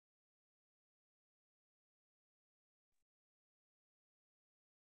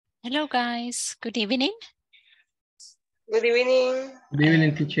Hello guys, good evening. Good evening. Good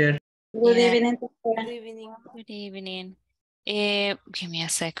evening, teacher. Good Yeah. evening. Good evening. Good evening. Give me a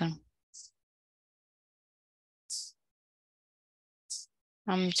second.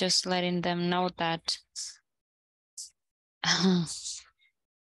 I'm just letting them know that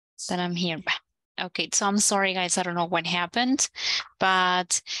that I'm here. Okay, so I'm sorry guys, I don't know what happened,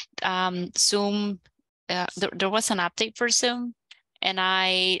 but Zoom, there was an update for Zoom, and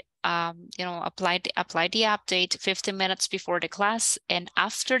I applied the update 15 minutes before the class, and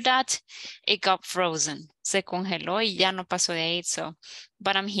after that it got frozen. Se congeló y ya no pasó de ahí, so,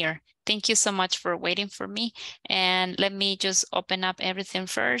 but I'm here. Thank you so much for waiting for me, and let me just open up everything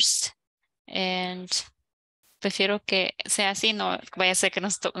first, and prefiero que sea así, no vaya a ser que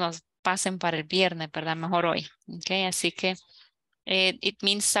nos pasen para el viernes, ¿verdad? Mejor hoy, okay, así que it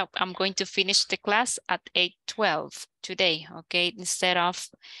means that I'm going to finish the class at 8:12 today, okay, instead of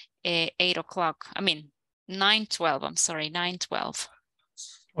 8 o'clock. I mean, 9:12, I'm sorry, 9:12.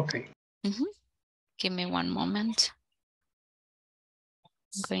 Okay. Give me one moment.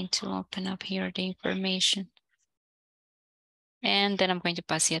 I'm going to open up here the information. And then I'm going to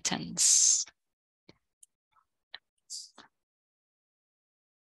pass the attendance.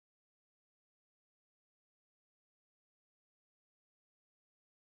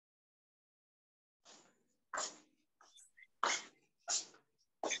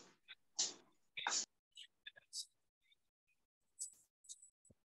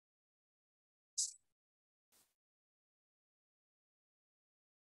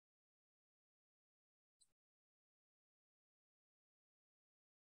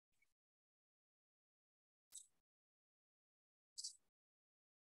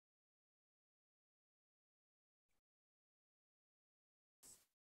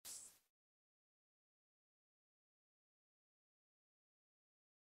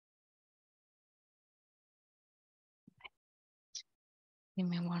 Give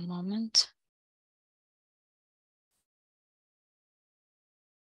me one moment.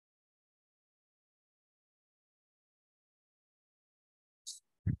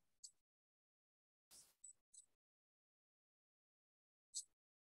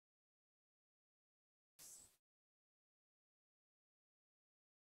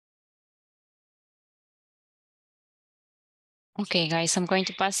 Okay, guys, I'm going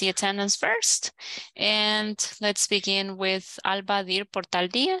to pass the attendance first. And let's begin with Alba Dir Portal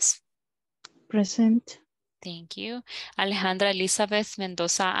Díaz. Present. Thank you. Alejandra Elizabeth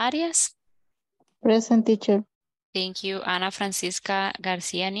Mendoza Arias. Present, teacher. Thank you. Ana Francisca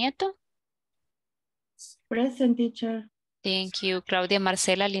García Nieto. Present, teacher. Thank you. Claudia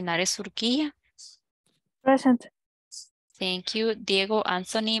Marcela Linares Urquilla. Present. Thank you. Diego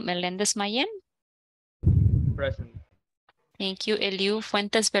Anthony Meléndez Mayen. Present. Thank you. Eliu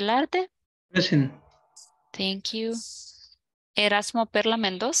Fuentes Velarde. Present. Thank you. Erasmo Perla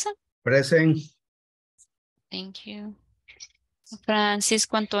Mendoza. Present. Thank you.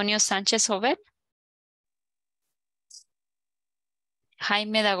 Francisco Antonio Sánchez Jovet.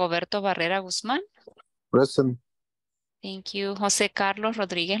 Jaime Dagoberto Barrera Guzmán. Present. Thank you. José Carlos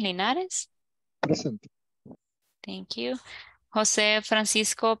Rodríguez Linares. Present. Thank you. José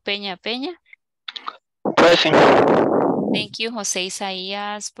Francisco Peña Peña. Present. Thank you. José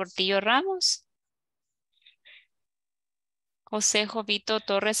Isaías Portillo Ramos. José Jovito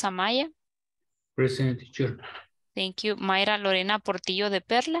Torres Amaya. Present, teacher. Thank you. Mayra Lorena Portillo de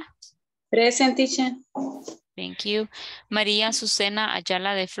Perla. Present, teacher. Thank you. María Azucena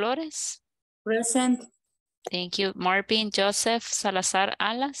Ayala de Flores. Present. Thank you. Marvin Joseph Salazar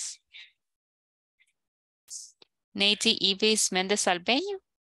Alas. Nati Ivis Méndez Albeño.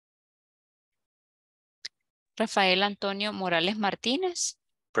 Rafael Antonio Morales Martínez.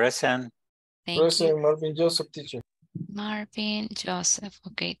 Present. Thank you. Marvin Joseph, teacher. Marvin Joseph.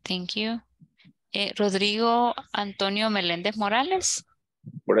 Okay, thank you. Rodrigo Antonio Meléndez Morales.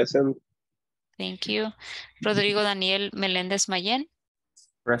 Present. Thank you. Rodrigo Daniel Meléndez Mayen.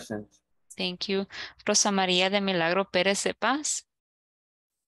 Present. Thank you. Rosa María de Milagro Pérez de Paz.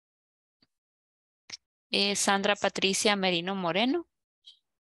 Sandra Patricia Merino Moreno.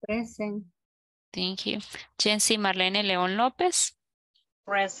 Present. Thank you. Jency Marlene León López.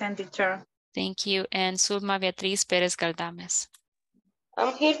 Present, teacher. Thank you. And Zulma Beatriz Pérez Galdames.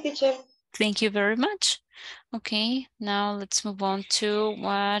 I'm here, teacher. Thank you very much. Okay, now let's move on to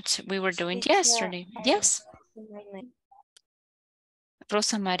what we were doing yesterday. Yes.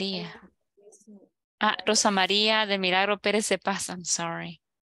 Rosa María. Rosa María de Milagro Pérez de Paz. I'm sorry.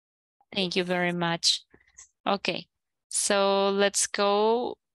 Thank you very much. Okay, so let's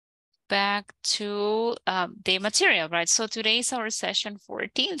go back to the material, right? So today is our session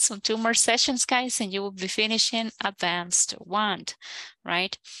 14. So 2 more sessions, guys, and you will be finishing advanced 1,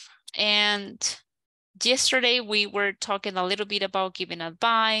 right? And yesterday we were talking a little bit about giving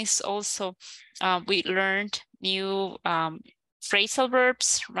advice. Also, we learned new phrasal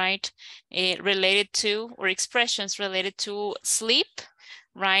verbs, right? Related to, or expressions related to sleep,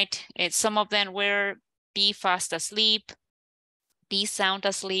 right? Some of them were be fast asleep, be sound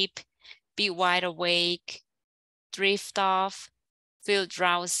asleep, be wide awake, drift off, feel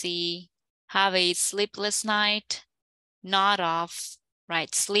drowsy, have a sleepless night, nod off,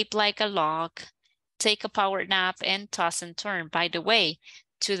 right? Sleep like a log, take a power nap, and toss and turn. By the way,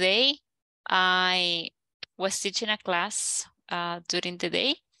 today I was teaching a class during the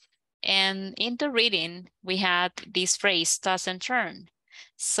day, and in the reading, we had this phrase, toss and turn.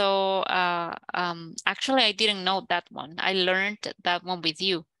 So actually, I didn't know that one. I learned that one with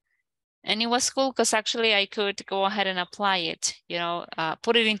you. And it was cool because actually I could go ahead and apply it, you know,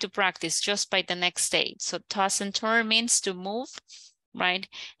 put it into practice just by the next day. So toss and turn means to move, right?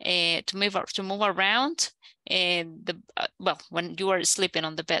 To move around, and well, when you are sleeping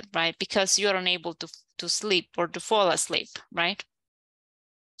on the bed, right? Because you are unable to sleep or to fall asleep, right?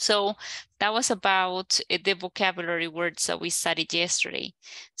 So that was about the vocabulary words that we studied yesterday.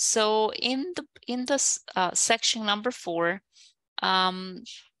 So in the section number 4,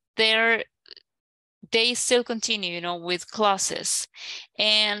 they still continue, you know, with clauses.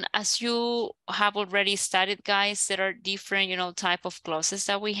 And as you have already studied, guys, there are different, you know, type of clauses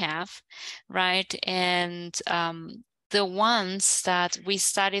that we have, right? And the ones that we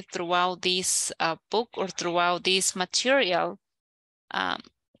studied throughout this book or throughout this material,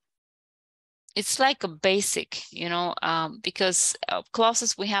 it's like a basic, you know, because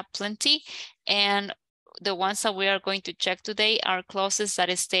clauses we have plenty, and the ones that we are going to check today are clauses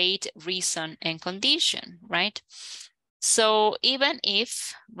that state reason and condition, right? So even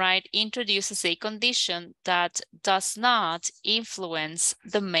if, right, introduces a condition that does not influence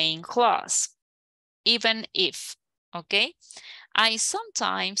the main clause, even if, okay? I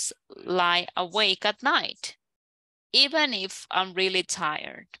sometimes lie awake at night, even if I'm really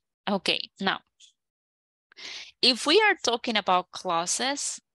tired. Okay, now, if we are talking about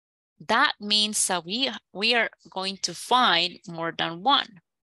clauses, that means that we are going to find more than one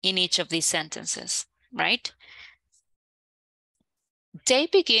in each of these sentences, right? They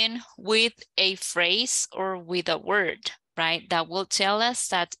begin with a phrase or with a word, right? That will tell us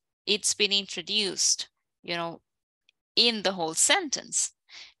that it's been introduced, you know, in the whole sentence.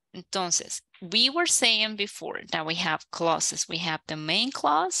 Entonces, we were saying before that we have clauses. We have the main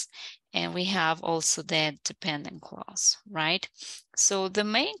clause and we have also the dependent clause, right? So the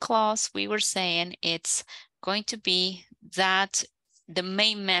main clause, we were saying it's going to be that the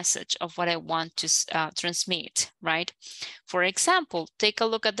main message of what I want to transmit, right? For example, take a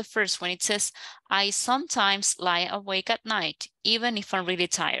look at the first one. It says, I sometimes lie awake at night, even if I'm really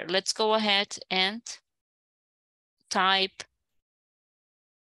tired. Let's go ahead and type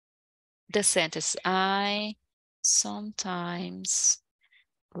the sentence. I sometimes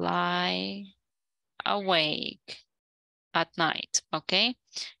lie awake at night, okay?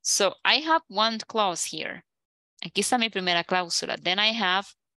 So I have one clause here. Aquí está mi primera cláusula. Then I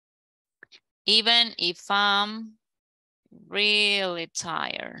have, even if I'm really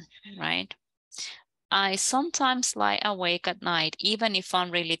tired, right? I sometimes lie awake at night, even if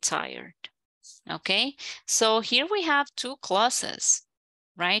I'm really tired, okay? So here we have 2 clauses,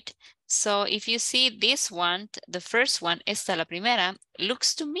 right? So if you see this one, the first one, esta la primera,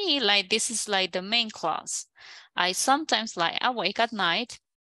 looks to me like this is like the main clause. I sometimes lie awake at night,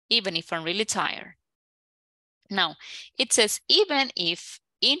 even if I'm really tired. Now, it says, even if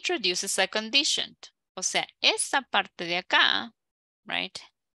introduces a condition. O sea, esta parte de acá, right?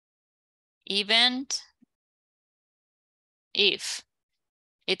 Even if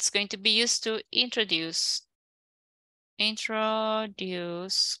it's going to be used to introduce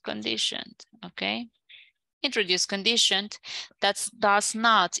condition, okay? Introduce condition that does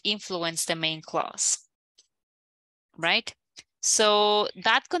not influence the main clause, right? So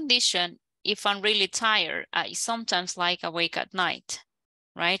that condition, if I'm really tired, I sometimes lie awake at night,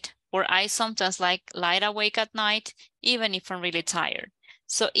 right? Or I sometimes lie awake at night, even if I'm really tired.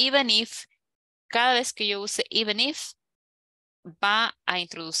 So even if, cada vez que yo use even if, va a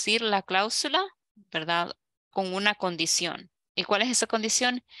introducir la cláusula, ¿verdad? Con una condición. ¿Y cuál es esa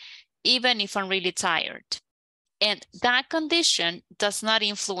condición? Even if I'm really tired. And that condition does not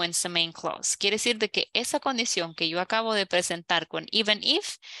influence the main clause. Quiere decir de que esa condición que yo acabo de presentar con even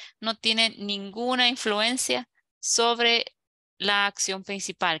if no tiene ninguna influencia sobre la acción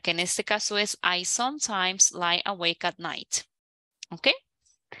principal, que en este caso es I sometimes lie awake at night. ¿Ok?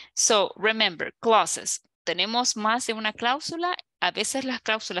 So, remember, clauses. Tenemos más de una cláusula. A veces las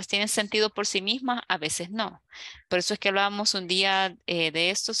cláusulas tienen sentido por sí mismas, a veces no. Por eso es que hablábamos un día de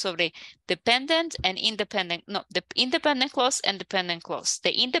esto sobre dependent and independent. No, the independent clause and dependent clause.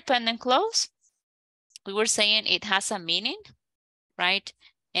 The independent clause, we were saying it has a meaning, right?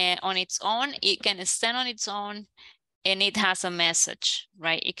 And on its own, it can stand on its own and it has a message,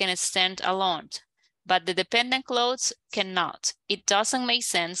 right? It can stand alone. But the dependent clause cannot. It doesn't make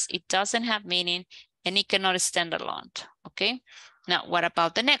sense. It doesn't have meaning and it cannot stand alone, okay? Now, what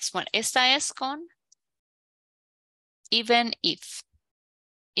about the next one? Esta es con even if.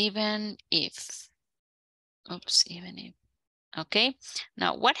 Even if. Oops, even if. Okay.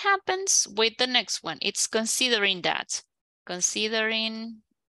 Now, what happens with the next one? It's considering that. Considering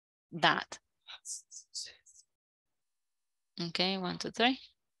that. Okay, 1, 2, 3.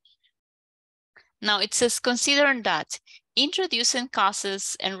 Now it says considering that, introducing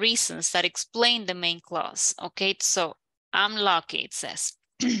causes and reasons that explain the main clause. Okay, so I'm lucky, it says.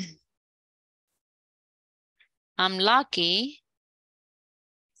 I'm lucky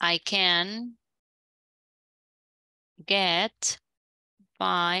I can get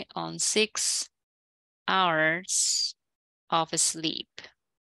by on 6 hours of sleep.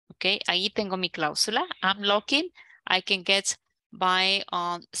 Okay, ahí tengo mi cláusula. I'm lucky I can get by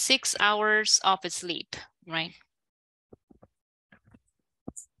on 6 hours of sleep, right?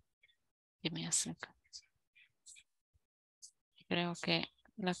 Give me a second. Creo que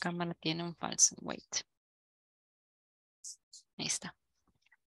la cámara tiene un falso. Wait. Ahí está.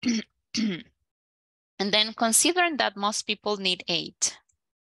 And then considering that most people need 8.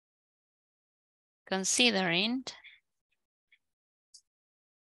 Considering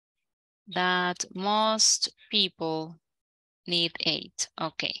that most people need 8.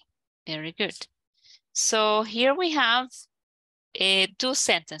 Okay, very good. So here we have 2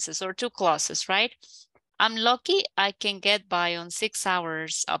 sentences or 2 clauses, right? I'm lucky I can get by on 6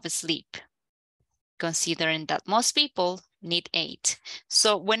 hours of sleep. Considering that most people need 8.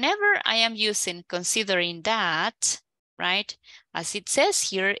 So whenever I am using considering that, right, as it says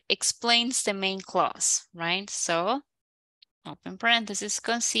here, explains the main clause, right? So open parenthesis,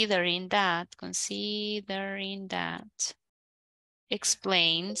 considering that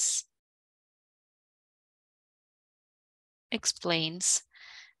explains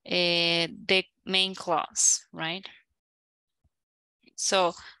the main clause, right?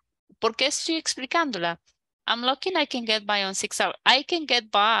 So, ¿por qué estoy explicándola? I'm lucky I can get by on 6 hours. I can get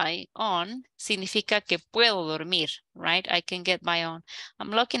by on significa que puedo dormir, right? I can get by on.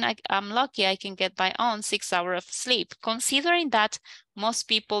 I'm lucky I can get by on 6 hours of sleep, considering that most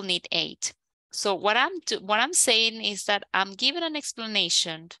people need 8. So what I'm saying is that I'm giving an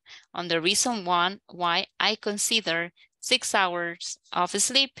explanation on the reason why I consider 6 hours of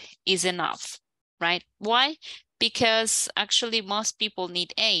sleep is enough, right? Why? Because actually most people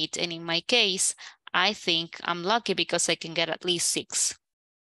need 8. And in my case, I think I'm lucky because I can get at least 6.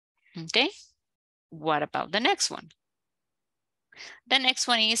 Okay. What about the next one? The next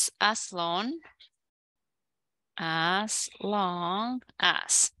one is as long as,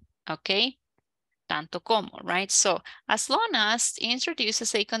 okay. Tanto como, right? So as long as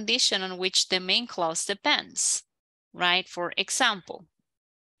introduces a condition on which the main clause depends, right? For example,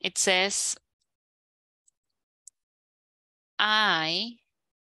 it says, I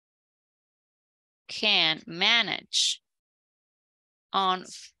can manage on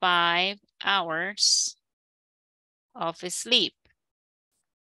 5 hours of sleep.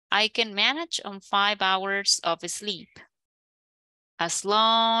 I can manage on 5 hours of sleep as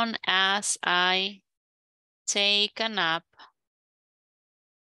long as I take a nap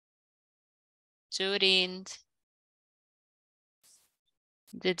during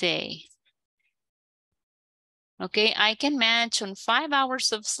the day. Okay, I can manage on 5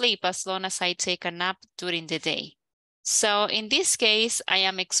 hours of sleep as long as I take a nap during the day. So in this case, I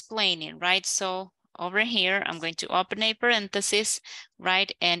am explaining, right? So over here, I'm going to open a parenthesis,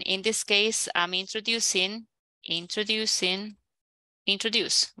 right? And in this case, I'm introduce,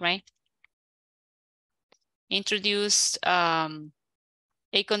 right? Introduced a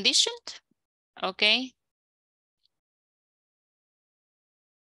condition, okay?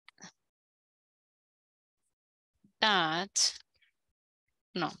 That,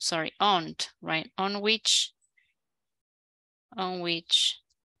 no, sorry, on, right? On which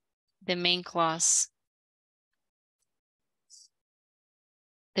the main clause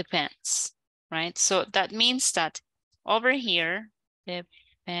depends, right? So that means that over here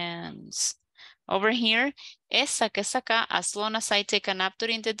depends. Over here, esta que está acá, as long as I take a nap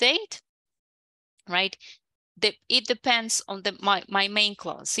during the day, right? It depends on my main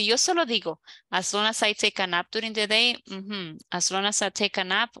clause. Si yo solo digo, as long as I take a nap during the day, as long as I take a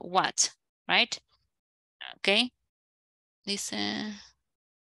nap, what? Right? Okay. Dice.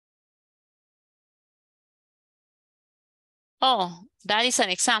 Oh, that is an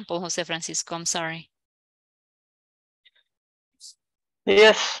example, Jose Francisco. I'm sorry.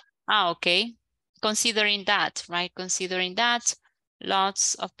 Yes. Okay. Considering that, right? Considering that,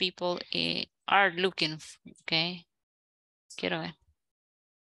 lots of people are looking, okay? Quiero ver.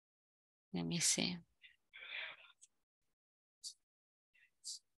 Let me see.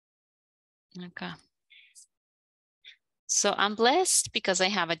 Okay. So I'm blessed because I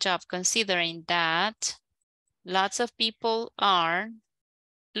have a job, considering that lots of people are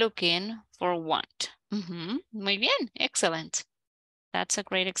looking for one. Muy bien, excellent. That's a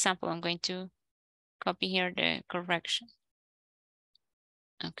great example. I'm going to copy here the correction.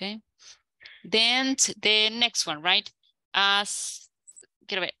 Okay. Then the next one, right? As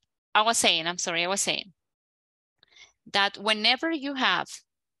I was saying that whenever you have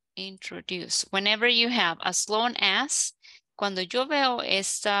as long as, cuando yo veo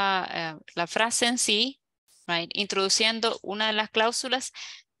esta, la frase en sí, right, introduciendo una de las cláusulas,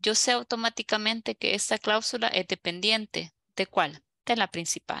 yo sé automáticamente que esta cláusula es dependiente. ¿De cuál? De la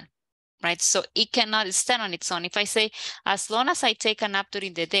principal, right? So it cannot stand on its own. If I say, as long as I take a nap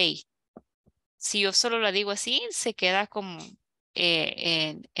during the day, si yo solo la digo así, se queda como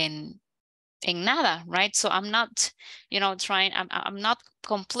en nada, right? So I'm not, I'm not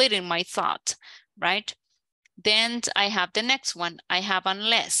completing my thought, right? Then I have the next one. I have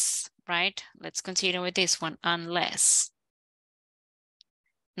unless, right? Let's continue with this one, unless.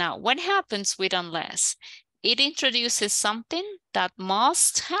 Now, what happens with unless? It introduces something that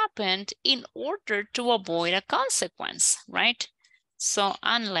must happen in order to avoid a consequence, right? So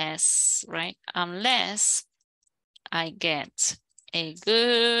unless, right? Unless I get a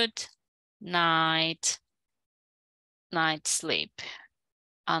good night's sleep.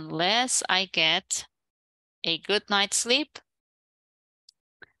 Unless I get a good night's sleep,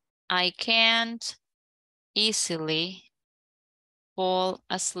 I can't easily fall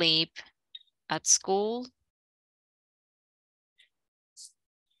asleep at school,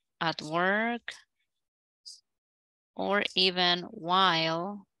 at work, or even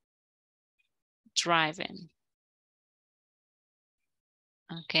while driving.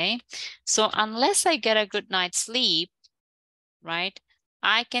 Okay, so unless I get a good night's sleep, right,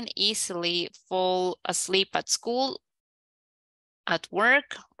 I can easily fall asleep at school, at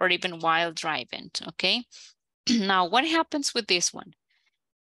work, or even while driving, okay? Now, what happens with this one?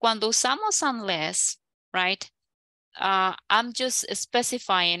 Cuando usamos unless, right, I'm just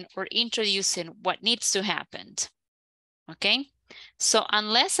specifying or introducing what needs to happen, okay? So,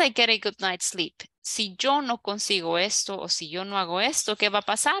 unless I get a good night's sleep, si yo no consigo esto o si yo no hago esto, ¿qué va a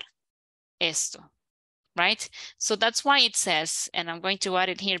pasar? Esto, right? So that's why it says, and I'm going to add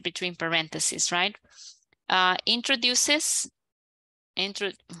it here between parentheses, right? Introduces,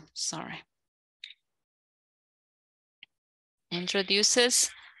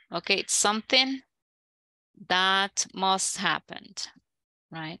 okay, it's something that must happen,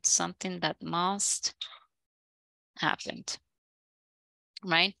 right? Something that must happen,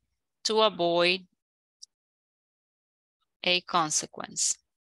 right? To avoid a consequence.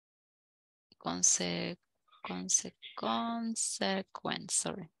 Consequence,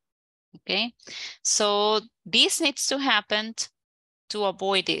 sorry. Okay, so this needs to happen to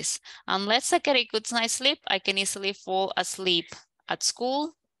avoid this. Unless I get a good night's sleep, I can easily fall asleep at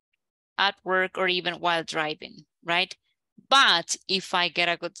school, at work, or even while driving, right? But if I get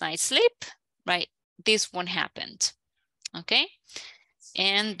a good night's sleep, right, this won't happen, okay?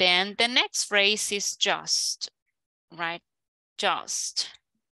 And then the next phrase is just, right? Just,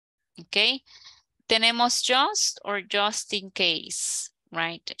 okay? Tenemos just or just in case,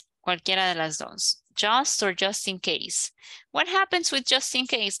 right? Cualquiera de las dos. Just or just in case. What happens with just in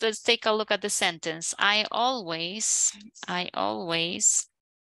case? Let's take a look at the sentence. I always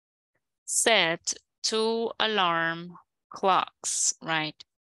set 2 alarm clocks, right?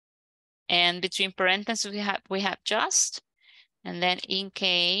 And between parentheses, we have just, and then in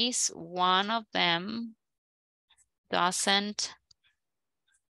case one of them doesn't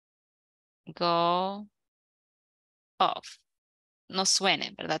go off. No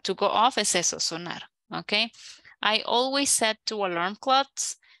suene, ¿verdad? To go off es eso, sonar, okay? I always set 2 alarm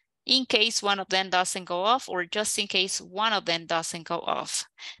clocks in case one of them doesn't go off or just in case one of them doesn't go off.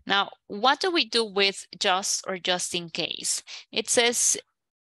 Now, what do we do with just or just in case? It says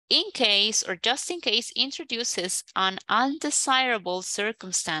in case or just in case introduces an undesirable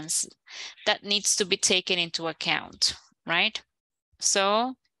circumstance that needs to be taken into account, right?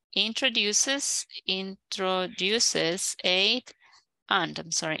 So introduces a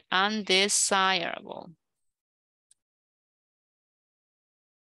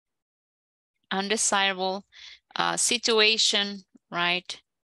undesirable situation, right?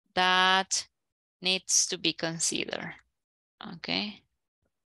 That needs to be considered, okay?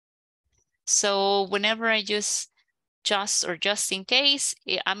 So whenever I use just or just in case,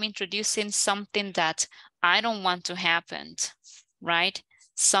 I'm introducing something that I don't want to happen, right?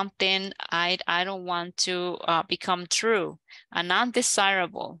 Something I don't want to become true, an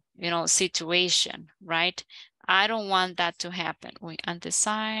undesirable, situation, right? I don't want that to happen.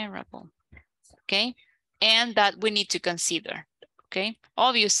 Undesirable, okay? And that we need to consider, okay?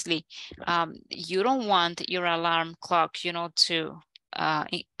 Obviously, you don't want your alarm clock, to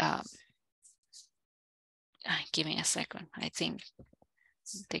give me a second. I think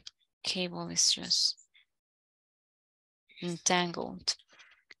the cable is just entangled.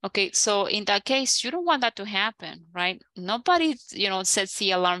 Okay, so in that case, you don't want that to happen, right? Nobody, sets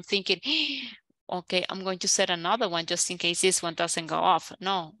the alarm thinking, okay, I'm going to set another one just in case this one doesn't go off.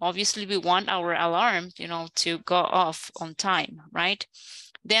 No, obviously we want our alarm, to go off on time, right?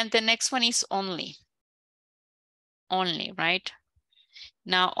 Then the next one is only. Only, right?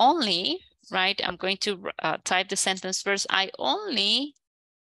 Now only, right? I'm going to type the sentence first. I only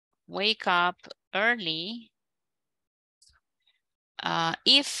wake up early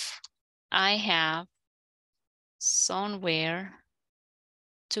if I have somewhere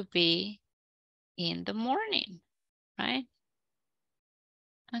to be in the morning, right?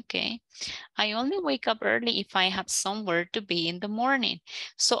 Okay, I only wake up early if I have somewhere to be in the morning.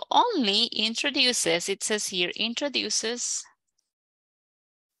 So only introduces, it says here, introduces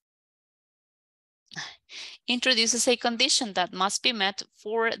a condition that must be met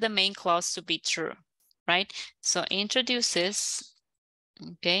for the main clause to be true, right? So introduces,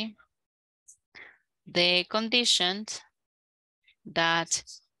 okay, the condition that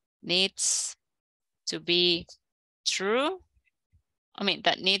needs to be true. I mean,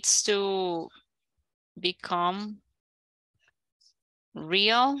 that needs to become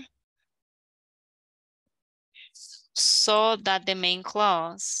real so that the main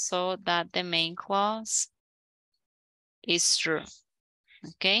clause is true.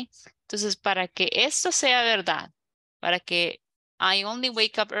 Okay. Entonces, para que esto sea verdad, para que I only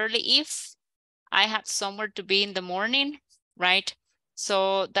wake up early if I have somewhere to be in the morning, right?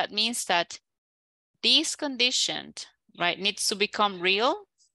 So that means that this condition, right, needs to become real,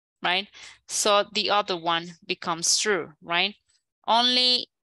 right? So the other one becomes true, right?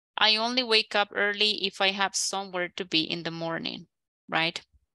 I only wake up early if I have somewhere to be in the morning, right?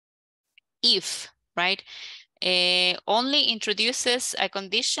 If, right? Only introduces a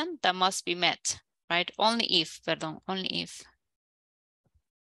condition that must be met, right? Only if.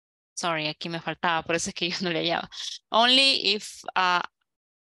 Sorry, aquí me faltaba, por eso es que yo no le hallaba. Only if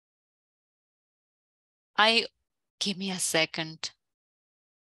give me a second.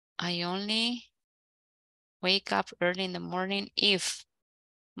 I only wake up early in the morning if,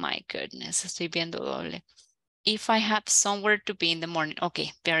 my goodness, estoy viendo doble. If I have somewhere to be in the morning.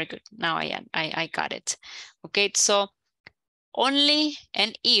 Okay, very good. Now I got it. Okay, so only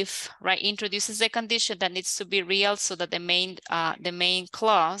and if, right, introduces a condition that needs to be real so that the main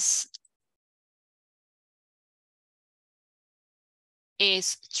clause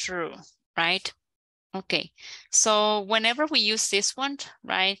is true, right? Okay, so whenever we use this one,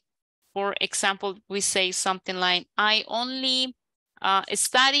 right, for example, we say something like, I only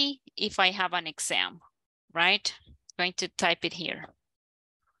study if I have an exam, right? I'm going to type it here.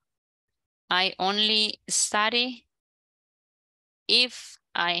 I only study if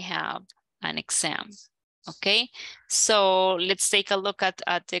I have an exam. Okay, so let's take a look at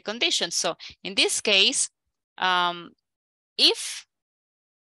the conditions. So in this case, if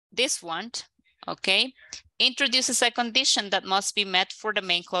this one, okay, introduces a condition that must be met for the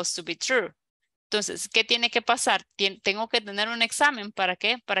main clause to be true. Entonces, ¿qué tiene que pasar? Tengo que tener un examen, ¿para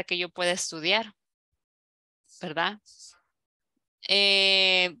qué? Para que yo pueda estudiar, ¿verdad?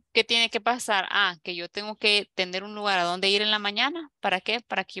 ¿Qué tiene que pasar? Que yo tengo que tener un lugar a donde ir en la mañana. ¿Para qué?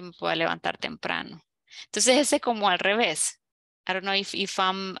 Para que yo me pueda levantar temprano. Entonces, ese es como al revés. I don't know if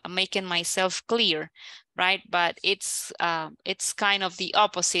I'm making myself clear, right? But it's kind of the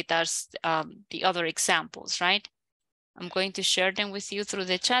opposite as the other examples, right? I'm going to share them with you through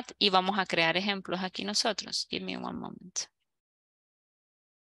the chat y vamos a crear ejemplos aquí nosotros. Give me one moment.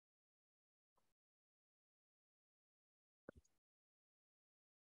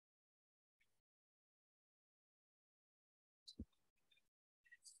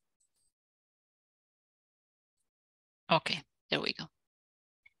 Okay, there we go.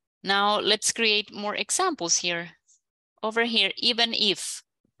 Now let's create more examples here. Over here, even if.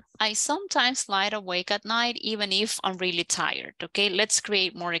 I sometimes lie awake at night, even if I'm really tired. Okay, let's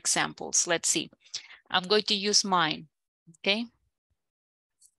create more examples. Let's see. I'm going to use mine. Okay.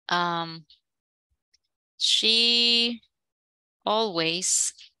 She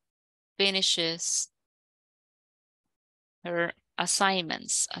always finishes her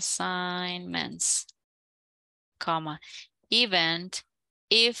assignments, comma, even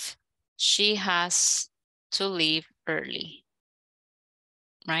if she has to leave early.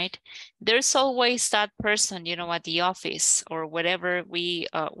 Right? There's always that person, you know, at the office or wherever we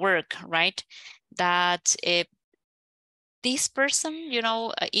work, right? That this person, you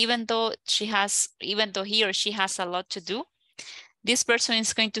know, even though he or she has a lot to do, this person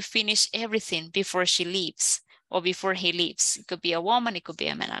is going to finish everything before she leaves or before he leaves. It could be a woman, it could be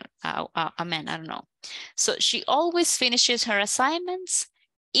a man, I don't know. So she always finishes her assignments,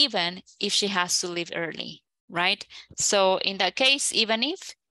 even if she has to leave early, right? So in that case, even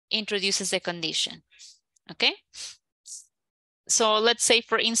if introduces a condition, okay? So let's say,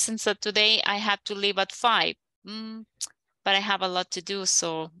 for instance, that today I have to leave at 5, but I have a lot to do.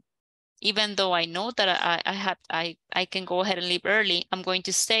 So even though I know that I can go ahead and leave early, I'm going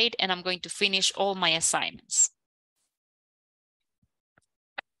to stay and I'm going to finish all my assignments.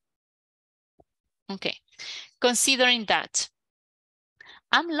 Okay, considering that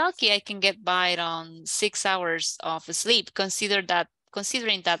I'm lucky I can get by on 6 hours of sleep,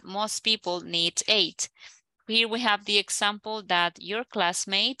 considering that most people need 8. Here we have the example that your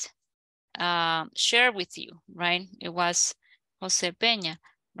classmate shared with you, right? It was Jose Peña,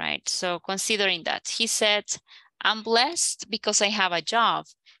 right? So considering that, he said, I'm blessed because I have a job.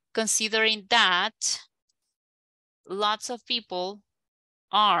 Considering that lots of people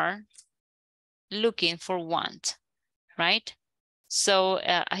are looking for one, right? So,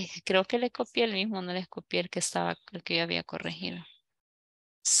 creo que le copié el mismo, no les copié el que yo había corregido.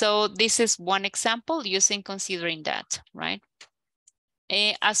 So this is one example using considering that, right?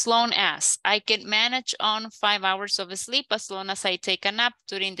 As long as I can manage on 5 hours of sleep, as long as I take a nap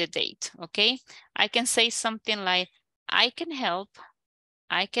during the day, okay? I can say something like, I can help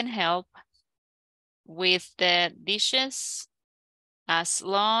with the dishes as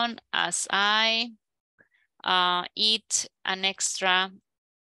long as I eat an extra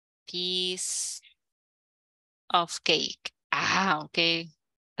piece of cake. Okay.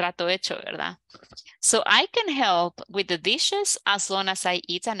 Trato hecho, ¿verdad? So I can help with the dishes as long as I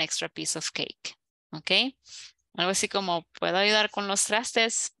eat an extra piece of cake. Okay. Algo así como, puedo ayudar con los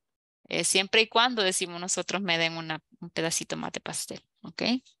trastes siempre y cuando, decimos nosotros, me den un pedacito más de pastel.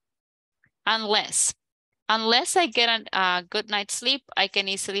 Okay. Unless I get a good night's sleep, I can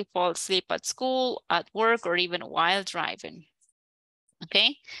easily fall asleep at school, at work, or even while driving.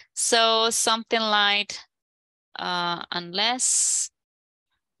 Okay. So something like, unless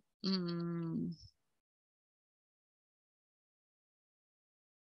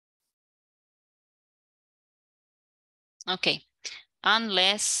okay,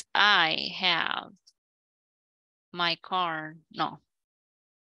 unless I have my car, no,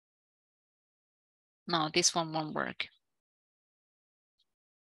 this one won't work.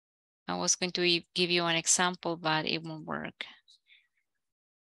 I was going to give you an example, but it won't work.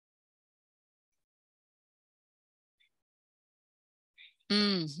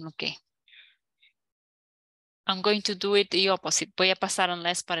 Okay. I'm going to do it the opposite. Voy a pasar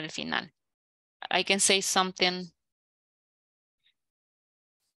unless para el final. I can say something.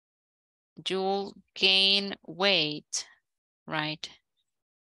 You'll gain weight, right?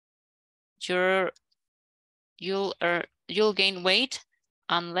 You'll gain weight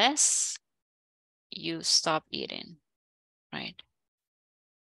unless you stop eating, right?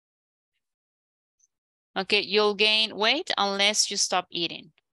 Okay, you'll gain weight unless you stop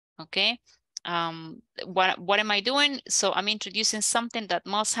eating. Okay. What am I doing? So I'm introducing something that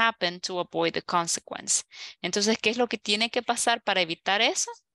must happen to avoid the consequence. Entonces, ¿qué es lo que tiene que pasar para evitar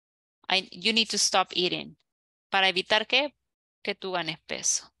eso? You need to stop eating. ¿Para evitar qué? Que tú ganes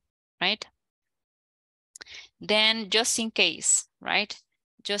peso, right? Then just in case, right?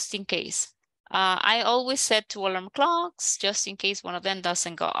 Just in case. I always set 2 alarm clocks just in case one of them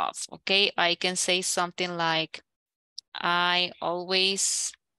doesn't go off, okay? I can say something like, I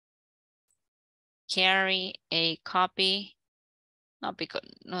always carry a copy. No, because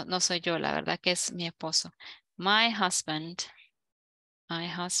no soy yo, la verdad que es mi esposo. My husband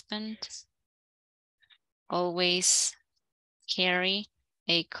always carry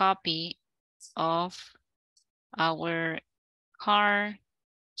a copy of our car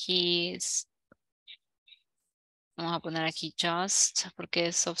keys. Vamos a poner aquí just, porque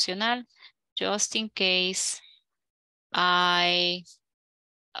es opcional. Just in case I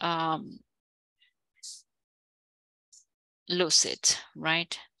lose it,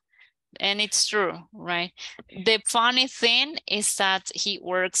 right? And it's true, right? The funny thing is that he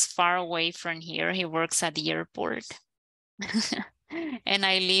works far away from here. He works at the airport. And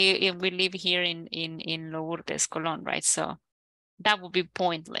we live here in Lourdes, Colón, right? So that would be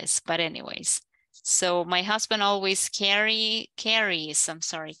pointless, but anyways. So my husband always carries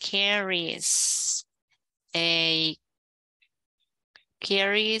a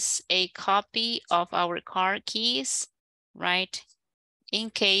copy of our car keys, right? In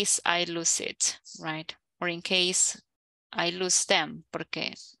case I lose it, right? Or in case I lose them,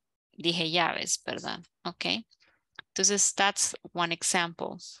 porque dije llaves, ¿verdad? Okay. Entonces, that's one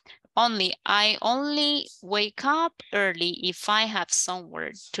example. I only wake up early if I have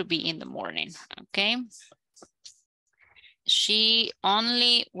somewhere to be in the morning, okay? The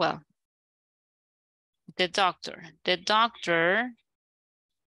doctor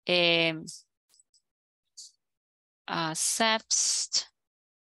accepts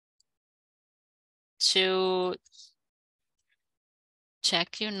to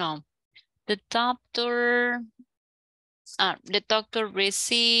check, the doctor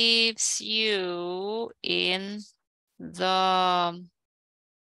receives you in the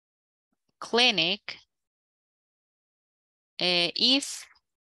clinic if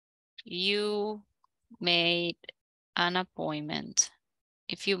you made an appointment.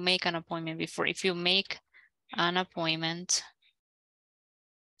 If you make an appointment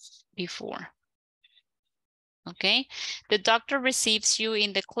before, okay? The doctor receives you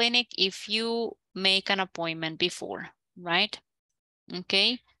in the clinic if you make an appointment before, right?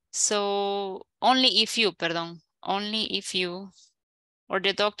 Okay, so only if you, or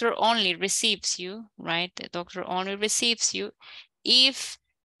the doctor only receives you, right? The doctor only receives you if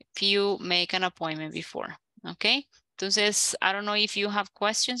you make an appointment before, okay? Entonces, I don't know if you have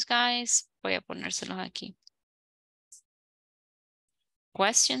questions, guys. Voy a ponérselos aquí.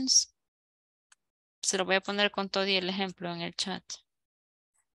 Questions? Se lo voy a poner con todo y el ejemplo en el chat.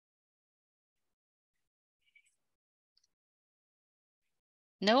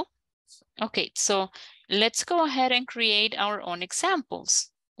 No? Okay, so let's go ahead and create our own examples.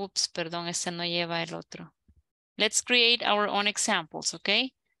 Oops, perdón, este no lleva el otro. Let's create our own examples,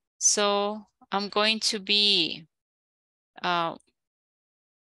 okay? So I'm going to be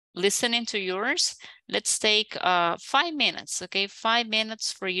listening to yours. Let's take 5 minutes, okay? 5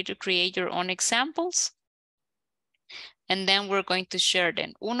 minutes for you to create your own examples. And then we're going to share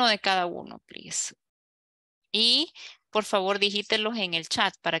them. Uno de cada uno, please. Y por favor, digítelos en el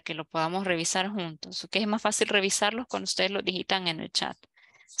chat para que lo podamos revisar juntos. Ok, es más fácil revisarlos cuando ustedes lo digitan en el chat.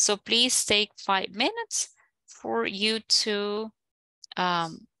 So please take 5 minutes for you to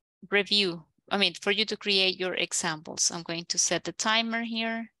for you to create your examples. I'm going to set the timer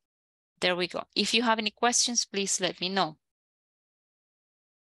here. There we go. If you have any questions, please let me know.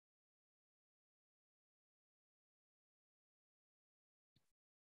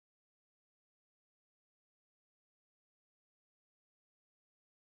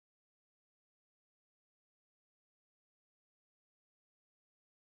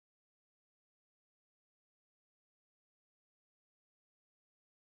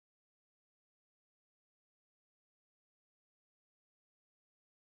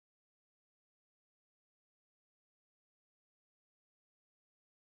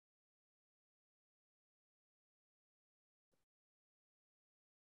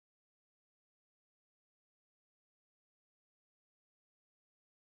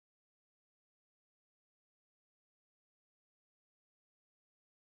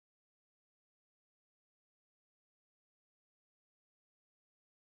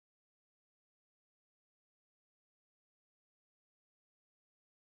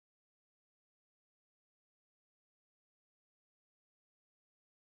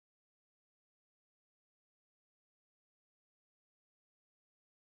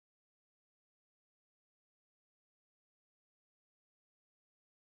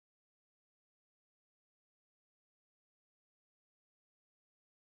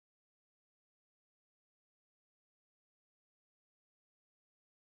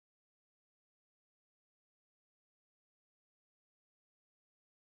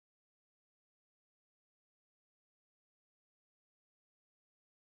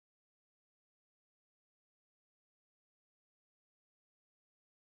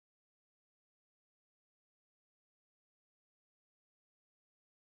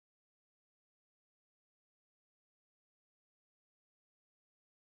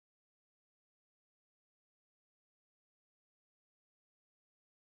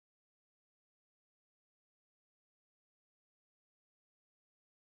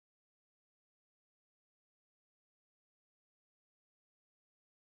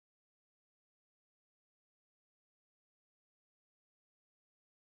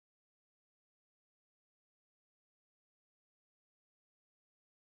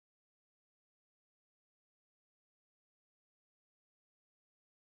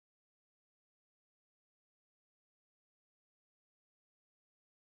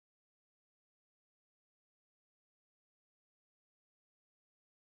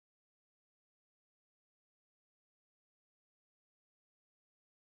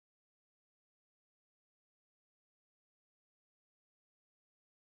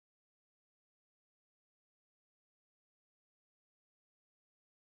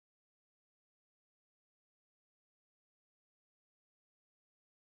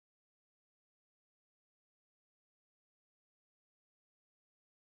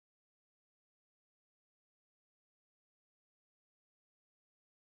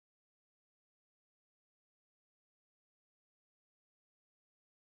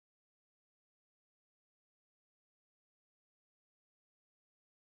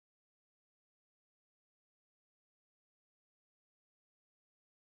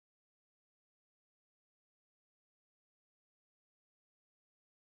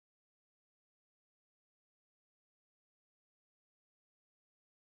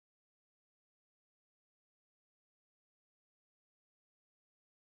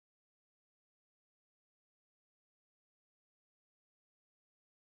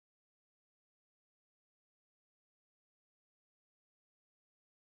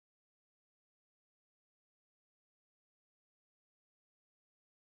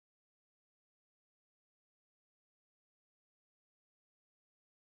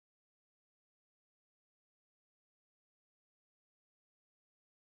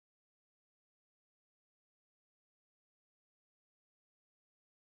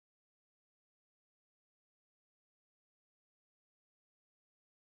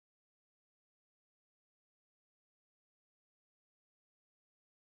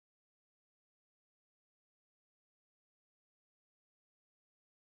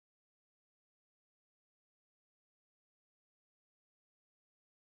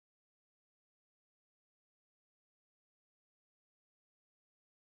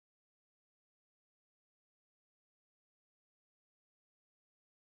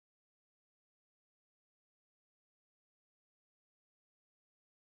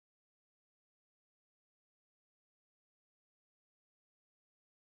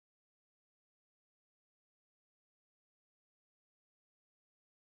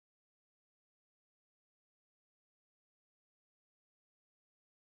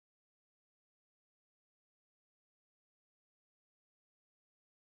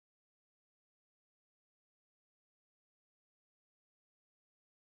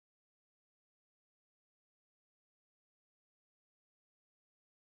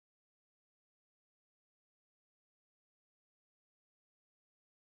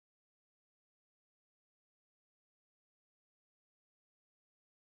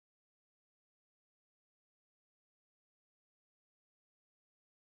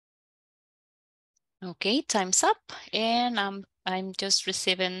 Okay, time's up, and I'm just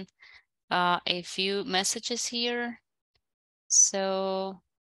receiving a few messages here. So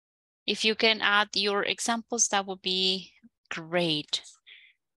if you can add your examples, that would be great.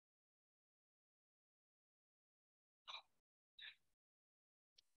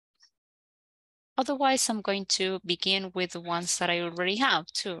 Otherwise, I'm going to begin with the ones that I already have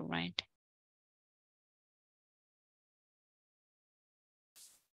too, right?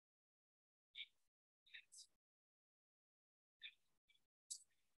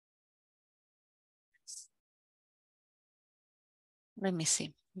 Let me see.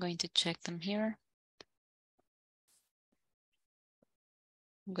 I'm going to check them here.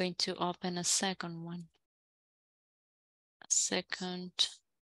 I'm going to open a second one. A second.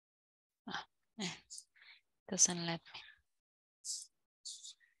 Doesn't let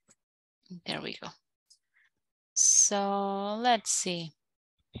me. There we go. So let's see.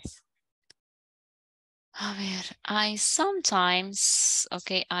 A ver, I sometimes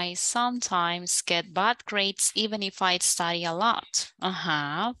get bad grades even if I study a lot.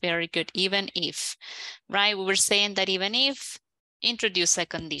 Very good. Even if, right? We were saying that even if, introduce a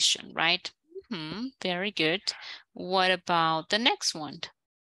condition, right? Very good. What about the next one?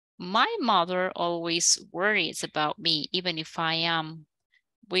 My mother always worries about me even if I am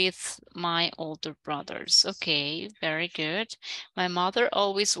with my older brothers. Okay, very good. My mother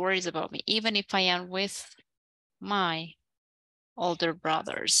always worries about me, even if I am with my older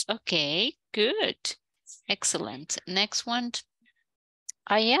brothers. Okay, good. Excellent. Next one.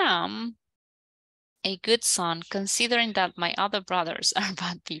 I am a good son, considering that my other brothers are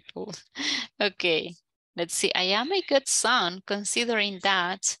bad people. Okay, let's see. I am a good son, considering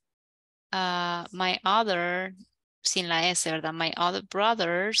that my other, sin la S, ¿verdad? My other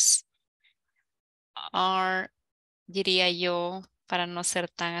brothers are, diría yo, para no ser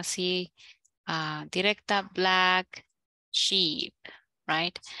tan así directa, black sheep,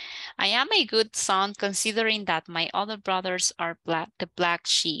 right? I am a good son considering that my other brothers are the black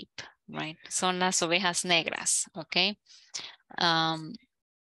sheep, right? Son las ovejas negras, okay?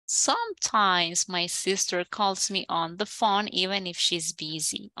 Sometimes my sister calls me on the phone even if she's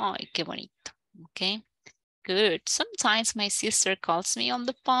busy. Ay, qué bonito, okay? Good. Sometimes my sister calls me on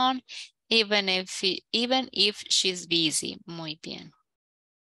the phone even if she's busy. Muy bien.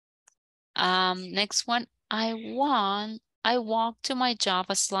 Next one. I walk to my job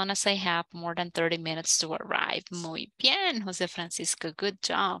as long as I have more than 30 minutes to arrive. Muy bien, Jose Francisco. Good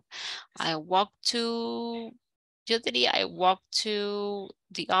job. I walk to the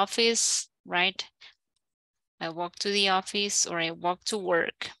office, right? I walk to the office or I walk to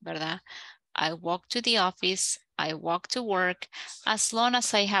work, ¿verdad? I walk to the office, I walk to work, as long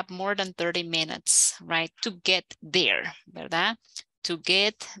as I have more than 30 minutes, right? To get there, ¿verdad? To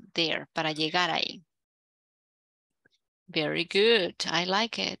get there, para llegar ahí. Very good, I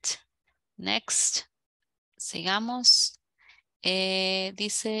like it. Next, sigamos.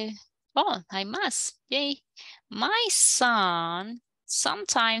 Dice, oh, hay más, yay. My son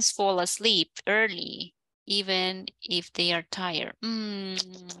sometimes fall asleep early, even if they are tired.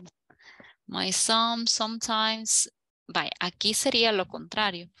 My son sometimes, aquí sería lo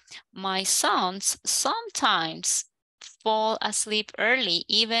contrario. My sons sometimes fall asleep early,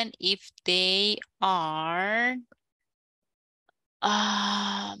 even if they are,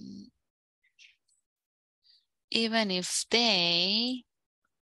 even if they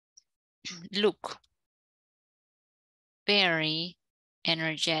look very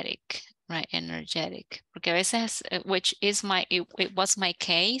energetic, right? Energetic. Porque a veces, which is it was my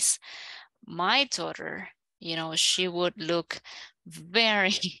case, my daughter, you know, she would look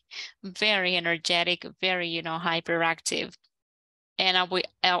very, very energetic, very, hyperactive. And I would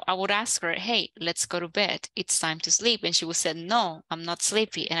ask her, hey, let's go to bed. It's time to sleep. And she would say, no, I'm not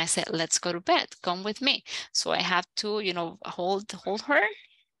sleepy. And I said, let's go to bed. Come with me. So I had to, hold her.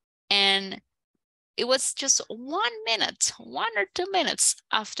 And it was just 1 minute, 1 or 2 minutes.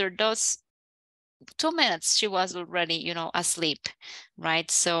 After those 2 minutes, she was already, asleep, right?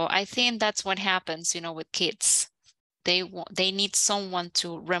 So I think that's what happens, with kids. They need someone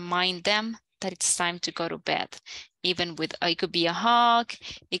to remind them that it's time to go to bed. Even with, it could be a hug,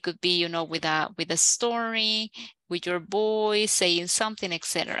 it could be, with a story, with your boy saying something,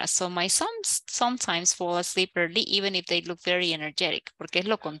 etc. So my sons sometimes fall asleep early, even if they look very energetic, porque es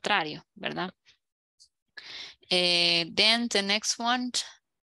lo contrario, ¿verdad? Then the next one,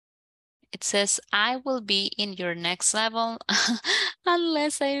 it says, I will be in your next level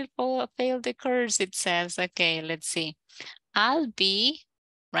unless I fail the course, it says. Okay, let's see. I'll be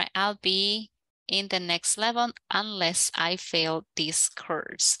in the next level unless I fail this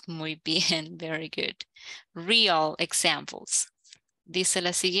course. Muy bien, very good. Real examples. Dice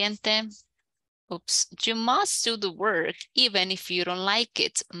la siguiente. Oops, you must do the work even if you don't like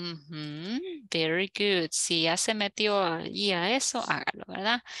it. Very good. Si ya se metió allí a eso, hágalo,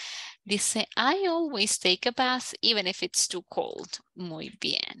 ¿verdad? Dice, I always take a bath even if it's too cold. Muy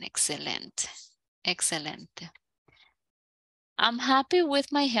bien, excelente. Excelente. I'm happy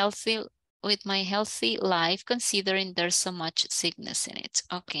with my healthy life considering there's so much sickness in it.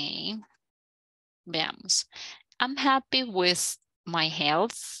 Okay. Veamos. I'm happy with my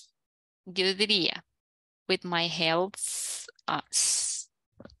health. Yo diría, with my health,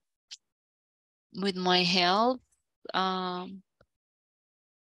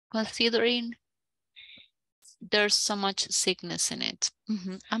 considering there's so much sickness in it.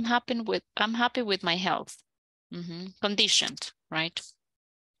 I'm happy with my health. Conditioned, right?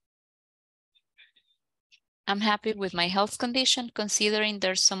 I'm happy with my health condition considering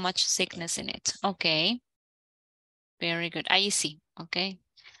there's so much sickness in it. Okay. Very good. Ahí sí. Okay.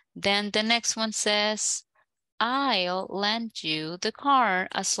 Then the next one says, I'll lend you the car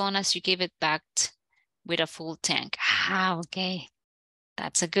as long as you give it back with a full tank. Okay.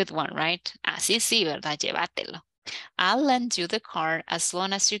 That's a good one, right? Así sí, ¿verdad? Llévatelo. I'll lend you the car as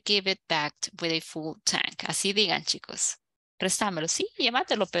long as you give it back with a full tank. Así digan, chicos. Préstamelo. Sí,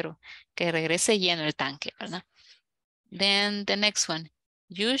 llévatelo, pero que regrese lleno el tanque, ¿verdad? Then the next one.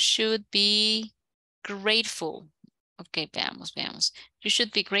 You should be grateful. Okay, veamos. You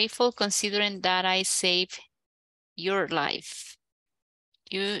should be grateful considering that I saved your life.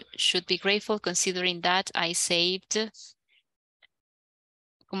 You should be grateful considering that I saved.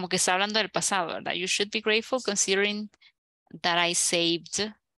 Como que está hablando del pasado, ¿verdad? You should be grateful considering that I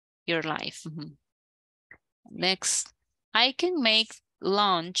saved your life. Next, I can make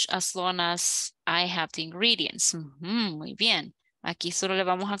lunch as long as I have the ingredients. Muy bien. Aquí solo le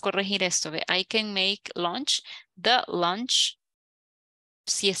vamos a corregir esto. I can make lunch. The lunch,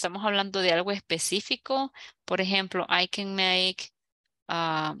 si estamos hablando de algo específico, por ejemplo, I can make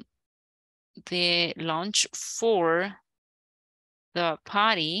the lunch for the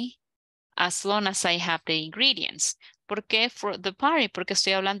party as long as I have the ingredients. ¿Por qué for the party? Porque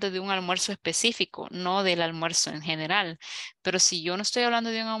estoy hablando de un almuerzo específico, no del almuerzo en general. Pero si yo no estoy hablando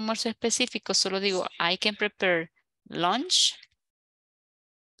de un almuerzo específico, solo digo, I can prepare lunch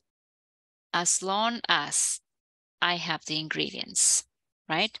as long as I have the ingredients,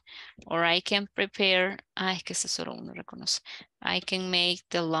 right? Or I can prepare, es que eso solo uno reconoce. I can make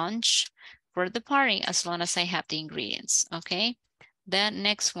the lunch for the party as long as I have the ingredients, okay? The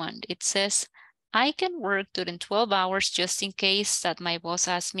next one, it says, I can work during 12 hours just in case that my boss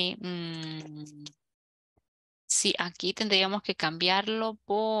asks me. Sí, aquí tendríamos que cambiarlo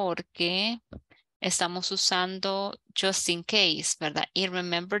porque estamos usando just in case, ¿verdad? Y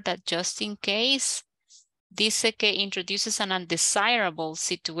remember that just in case dice que introduces an undesirable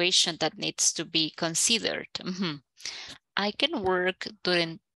situation that needs to be considered. I can work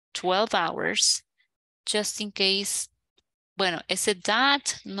during 12 hours just in case. Bueno, ese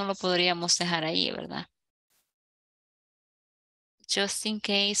that no lo podríamos dejar ahí, ¿verdad? Just in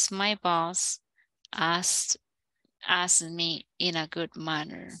case my boss asks me in a good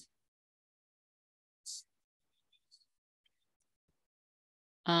manner.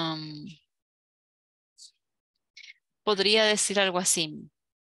 Podría decir algo así.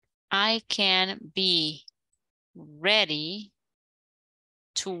 I can be ready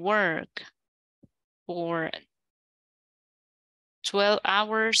to work for 12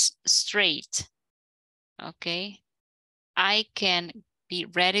 hours straight. Okay. I can be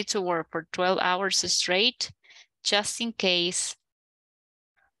ready to work for 12 hours straight just in case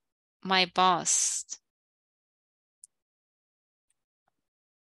my boss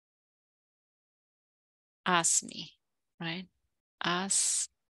asks me, right? Asks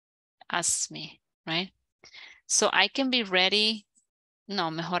me, right? So I can be ready. No,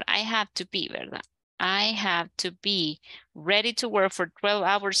 mejor I have to be, ¿verdad? I have to be ready to work for 12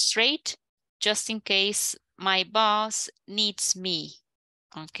 hours straight just in case my boss needs me.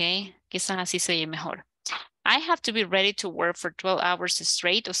 Okay, quizás así se oye mejor. I have to be ready to work for 12 hours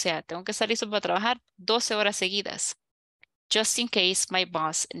straight. O sea, tengo que estar listo para trabajar 12 horas seguidas. Just in case my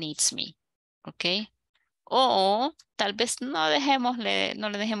boss needs me. Okay. O tal vez no le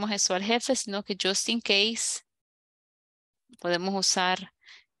dejemos eso al jefe, sino que just in case podemos usar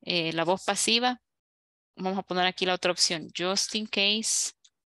la voz pasiva. Vamos a poner aquí la otra opción. Just in case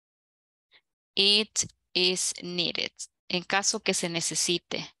it is needed. En caso que se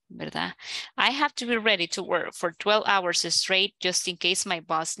necesite, ¿verdad? I have to be ready to work for 12 hours straight just in case my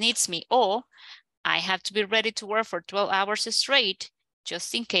boss needs me. O I have to be ready to work for 12 hours straight,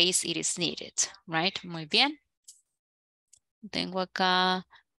 just in case it is needed, right? Muy bien. Tengo acá,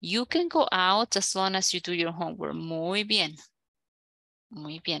 you can go out as long as you do your homework. Muy bien.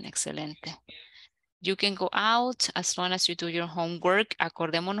 Muy bien, excelente. You can go out as long as you do your homework.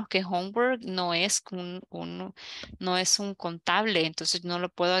 Acordémonos que homework no es no es un contable, entonces no lo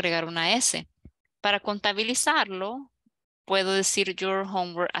puedo agregar una S. Para contabilizarlo, puedo decir your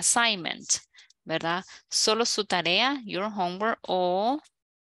homework assignment, ¿verdad? Solo su tarea, your homework, o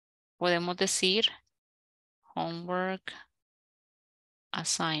podemos decir homework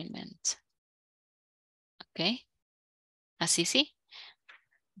assignment. ¿Ok? Así sí.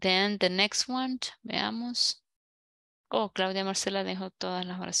 Then the next one, veamos. Oh, Claudia Marcela dejó todas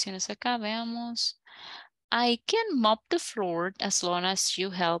las oraciones acá. Veamos. I can mop the floor as long as you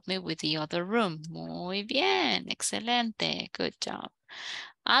help me with the other room. Muy bien. Excelente. Good job.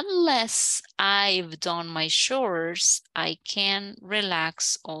 Unless I've done my chores, I can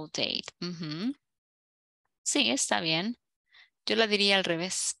relax all day. Sí, está bien. Yo la diría al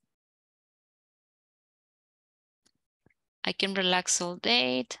revés. I can relax all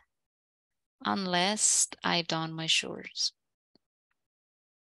day unless I've done my chores.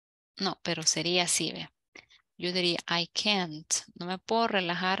 No, pero sería así, ve. Yo diría, I can't. No me puedo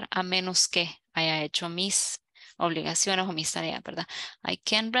relajar a menos que haya hecho mis obligaciones o mis tareas, ¿verdad? I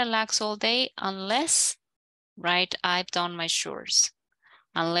can't relax all day unless, right, I've done my chores.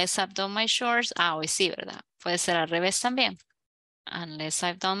 Unless I've done my chores. Ah, hoy sí, ¿verdad? Puede ser al revés también. Unless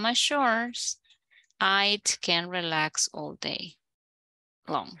I've done my chores, I can relax all day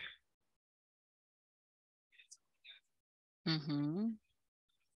long.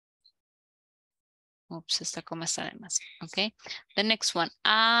 Oops, esta coma está de más. Okay. The next one.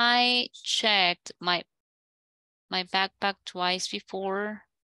 I checked my backpack twice before.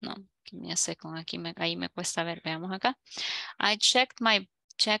 No, give me a second. Ahí me cuesta ver. Veamos acá. I checked my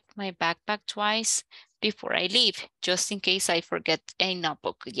backpack twice before I leave, just in case I forget a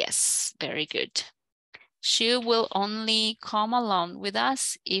notebook. Yes, very good. She will only come along with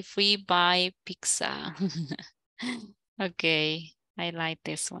us if we buy pizza. Okay, I like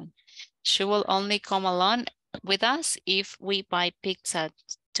this one. She will only come along with us if we buy pizza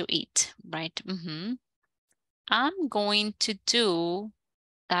to eat, right? I'm going to do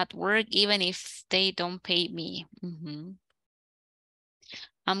that work even if they don't pay me.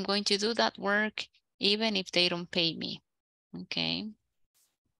 I'm going to do that work even if they don't pay me. Okay.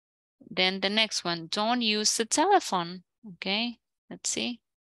 Then the next one, don't use the telephone. Okay, let's see.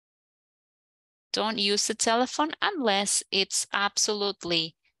 Don't use the telephone unless it's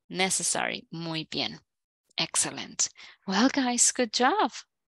absolutely necessary. Muy bien. Excellent. Well, guys, good job.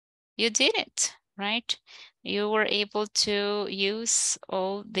 You did it, right? You were able to use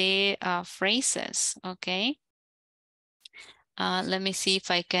all the phrases, okay? Let me see if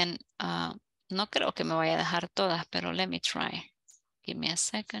I can, no creo que me vaya a dejar todas, pero let me try. Give me a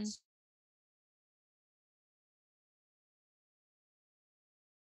second.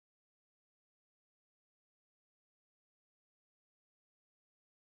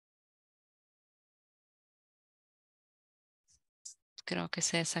 Creo que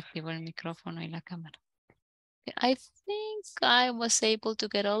se desactivó el micrófono y la cámara. I think I was able to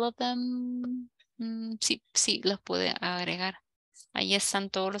get all of them. Sí, los pude agregar. Ahí están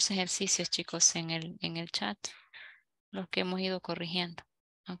todos los ejercicios, chicos, en el chat. Los que hemos ido corrigiendo.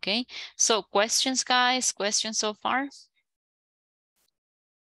 Okay. So questions, guys? Questions so far?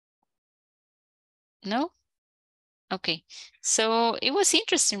 No? Okay. So it was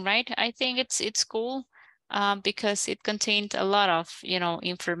interesting, right? I think it's cool. Because it contained a lot of,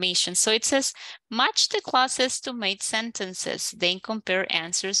 information. So it says, match the clauses to make sentences, then compare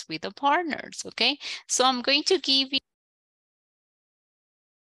answers with the partners, okay? So I'm going to give you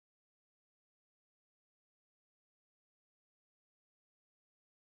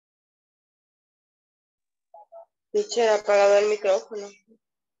Teacher, apagado el micrófono.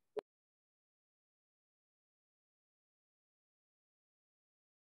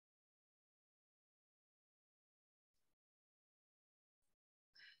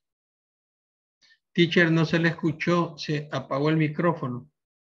 Teacher, no se le escuchó, se apagó el micrófono.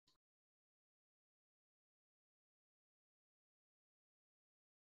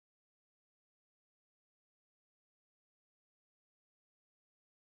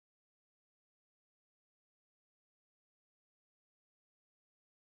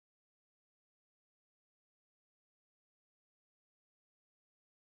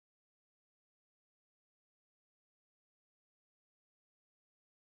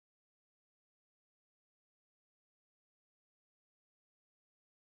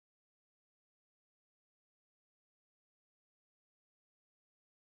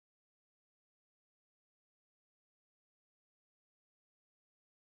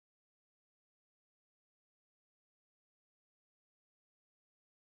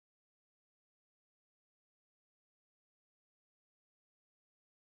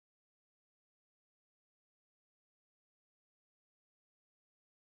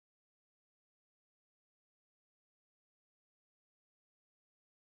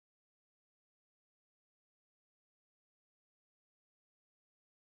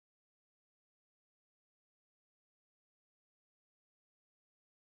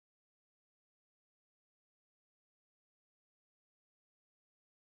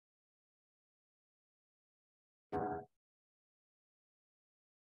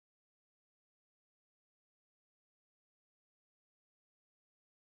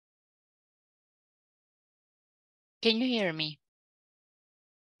 Can you hear me?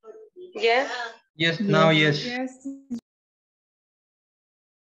 Yes. Yes, now yes.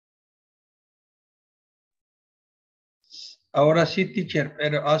 Ahora sí, teacher,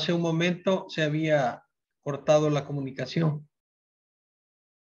 pero hace un momento se había cortado la comunicación.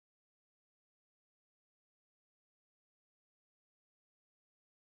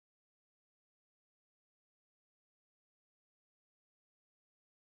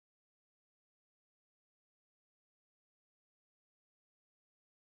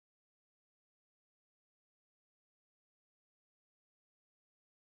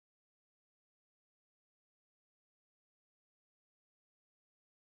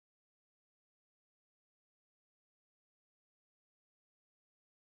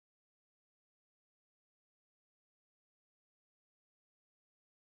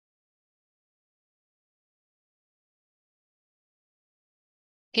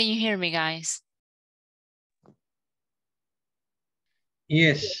 Can you hear me, guys?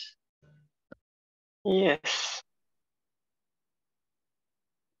 Yes. Yes.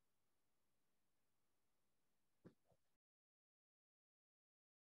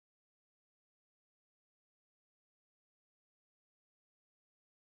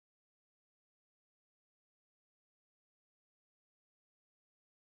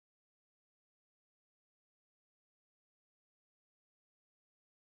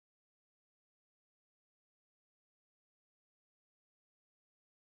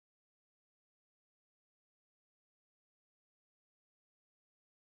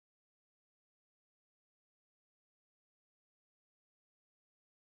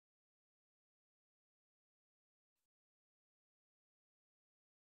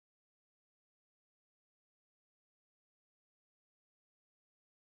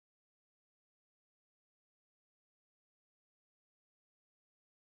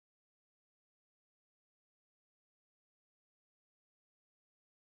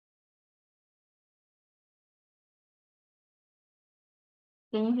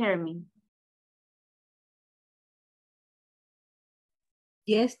 Can you hear me?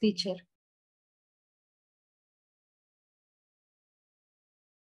 Yes, teacher.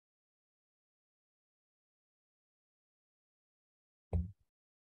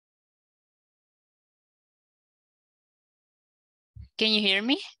 Can you hear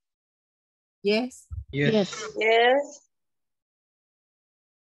me? Yes. Yes. Yes.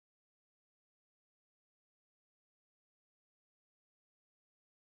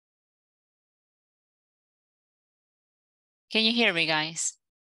 Can you hear me, guys?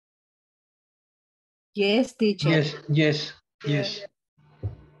 Yes, teacher. Yes, yes, yes.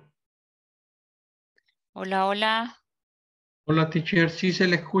 Hola, hola. Hola, teacher. Sí se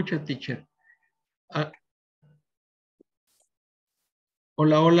le escucha, teacher. Ah.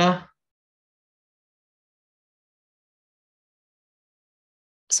 Hola, hola.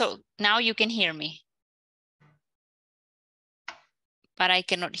 So now you can hear me. But I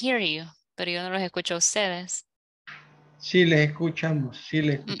cannot hear you. Pero yo no los escucho a ustedes. Sí les escuchamos, sí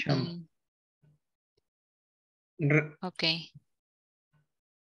les escuchamos. Okay.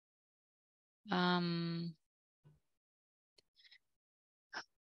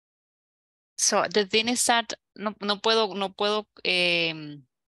 So the thing is that no puedo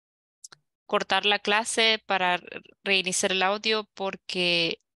cortar la clase para reiniciar el audio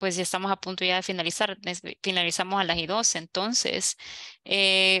porque pues ya estamos a punto ya de finalizar. Finalizamos a las 12. Entonces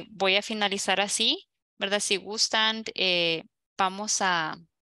voy a finalizar así, ¿verdad? Si gustan, vamos a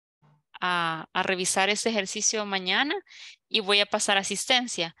revisar este ejercicio mañana y voy a pasar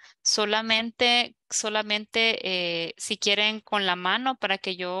asistencia. Solamente si quieren con la mano para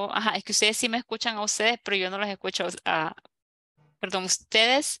que yo, es que ustedes sí me escuchan a ustedes, pero yo no los escucho perdón,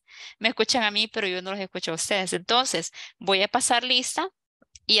 ustedes me escuchan a mí, pero yo no los escucho a ustedes. Entonces, voy a pasar lista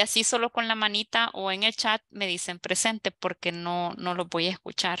y así solo con la manita o en el chat me dicen presente porque no los voy a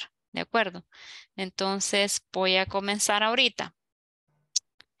escuchar. ¿De acuerdo? Entonces, voy a comenzar ahorita.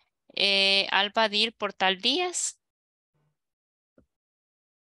 Alba Dir Portal Díaz.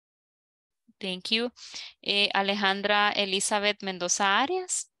 Thank you. Alejandra Elizabeth Mendoza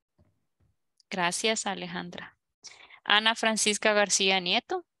Arias. Gracias, Alejandra. Ana Francisca García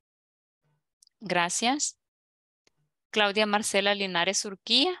Nieto. Gracias. Claudia Marcela Linares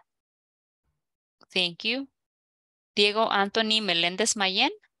Urquía. Thank you. Diego Anthony Meléndez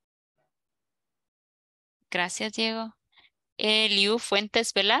Mayen. Gracias, Diego. Eliu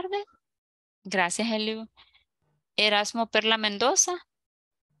Fuentes Velarde. Gracias, Eliu. Erasmo Perla Mendoza.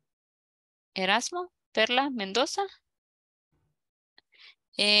 Erasmo Perla Mendoza.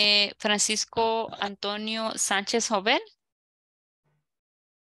 Francisco Antonio Sánchez Jovel.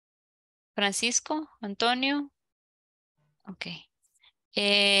 Francisco Antonio. Okay.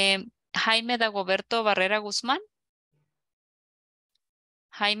 Jaime Dagoberto Barrera Guzmán.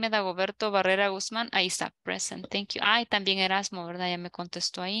 Jaime Dagoberto Barrera Guzmán. Ahí está, present. Thank you. Ay, también Erasmo, ¿verdad? Ya me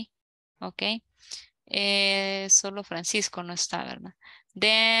contestó ahí. Ok. Solo Francisco no está, ¿verdad?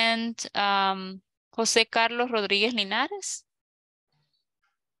 Then, José Carlos Rodríguez Linares.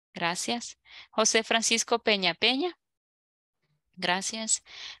 Gracias. José Francisco Peña Peña. Gracias.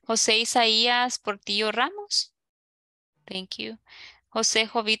 José Isaías Portillo Ramos. Thank you. José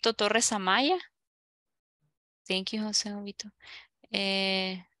Jovito Torres Amaya. Thank you, José Jovito.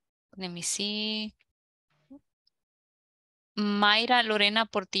 Let me see. Mayra Lorena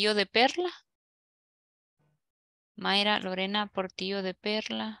Portillo de Perla. Mayra Lorena Portillo de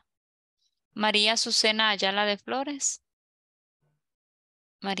Perla. María Azucena Ayala de Flores.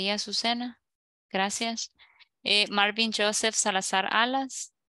 María Azucena. Gracias. Marvin Joseph Salazar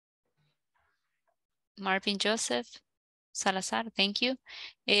Alas. Marvin Joseph Salazar, thank you.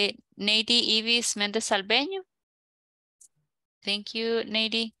 Nady Ivis Méndez Albeño. Thank you,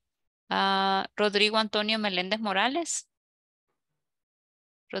 Nady. Rodrigo Antonio Meléndez Morales.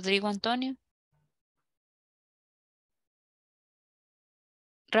 Rodrigo Antonio.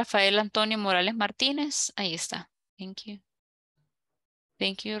 Rafael Antonio Morales Martínez. Ahí está. Thank you.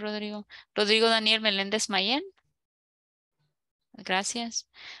 Thank you, Rodrigo. Rodrigo Daniel Meléndez Mayén. Gracias.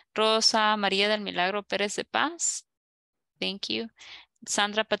 Rosa María del Milagro Pérez de Paz. Thank you.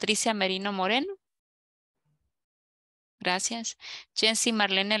 Sandra Patricia Merino Moreno. Gracias. Jency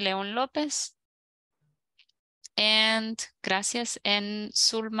Marlene León López. And gracias. And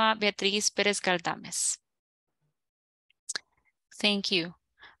Zulma Beatriz Pérez Galdames. Thank you.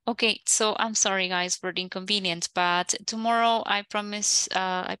 Okay, so I'm sorry guys for the inconvenience, but tomorrow I promise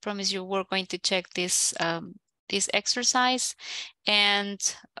you we're going to check this this exercise. And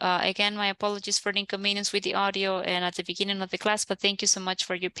again, my apologies for the inconvenience with the audio and at the beginning of the class, but thank you so much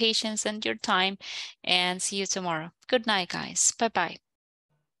for your patience and your time, and see you tomorrow. Good night, guys. Bye-bye.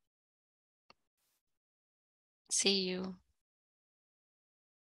 See you.